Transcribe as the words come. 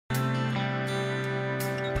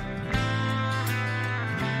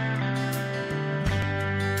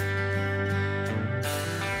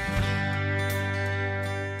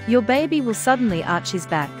Your baby will suddenly arch his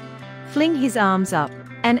back, fling his arms up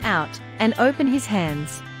and out, and open his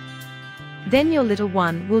hands. Then your little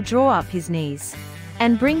one will draw up his knees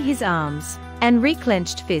and bring his arms and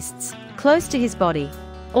reclenched fists close to his body,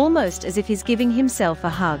 almost as if he's giving himself a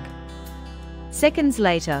hug. Seconds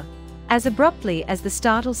later, as abruptly as the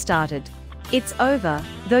startle started, it's over,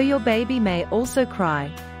 though your baby may also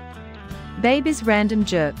cry. Baby's random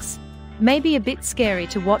jerks may be a bit scary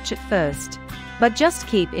to watch at first, but just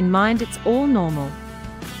keep in mind it's all normal.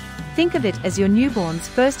 Think of it as your newborn's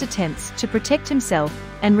first attempts to protect himself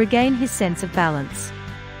and regain his sense of balance.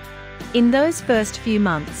 In those first few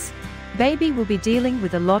months, baby will be dealing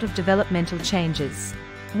with a lot of developmental changes,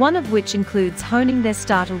 one of which includes honing their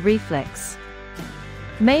startle reflex.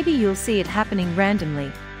 Maybe you'll see it happening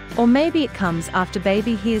randomly, or maybe it comes after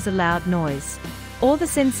baby hears a loud noise, or the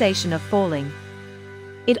sensation of falling.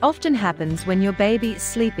 It often happens when your baby is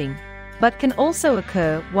sleeping, but can also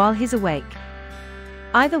occur while he's awake.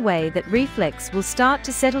 Either way, that reflex will start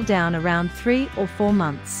to settle down around 3 or 4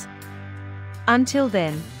 months. Until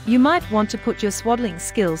then, you might want to put your swaddling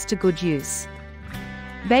skills to good use.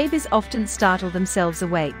 Babies often startle themselves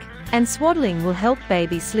awake, and swaddling will help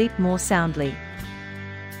baby sleep more soundly.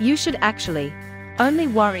 You should actually only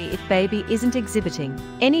worry if baby isn't exhibiting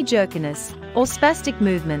any jerkiness or spastic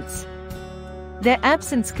movements. Their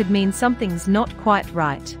absence could mean something's not quite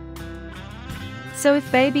right. So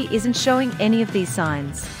if baby isn't showing any of these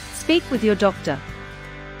signs, speak with your doctor.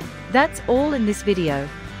 That's all in this video.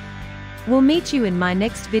 We'll meet you in my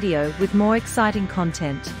next video with more exciting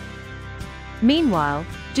content. Meanwhile,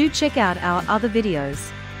 do check out our other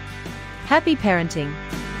videos. Happy parenting!